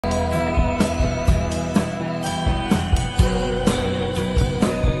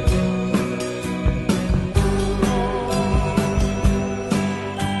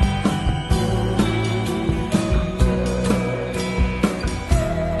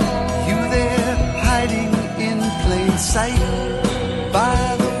plain sight by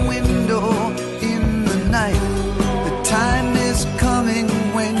the window in the night. The time is coming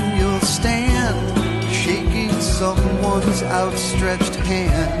when you'll stand shaking someone's outstretched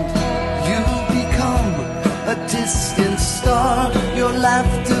hand. You'll become a distant star, your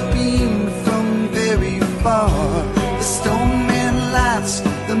laughter beam from very far. The stone man laughs,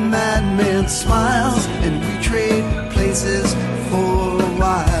 the madman smiles, and we trade places for a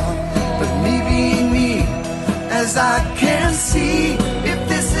while. But me being me, as I can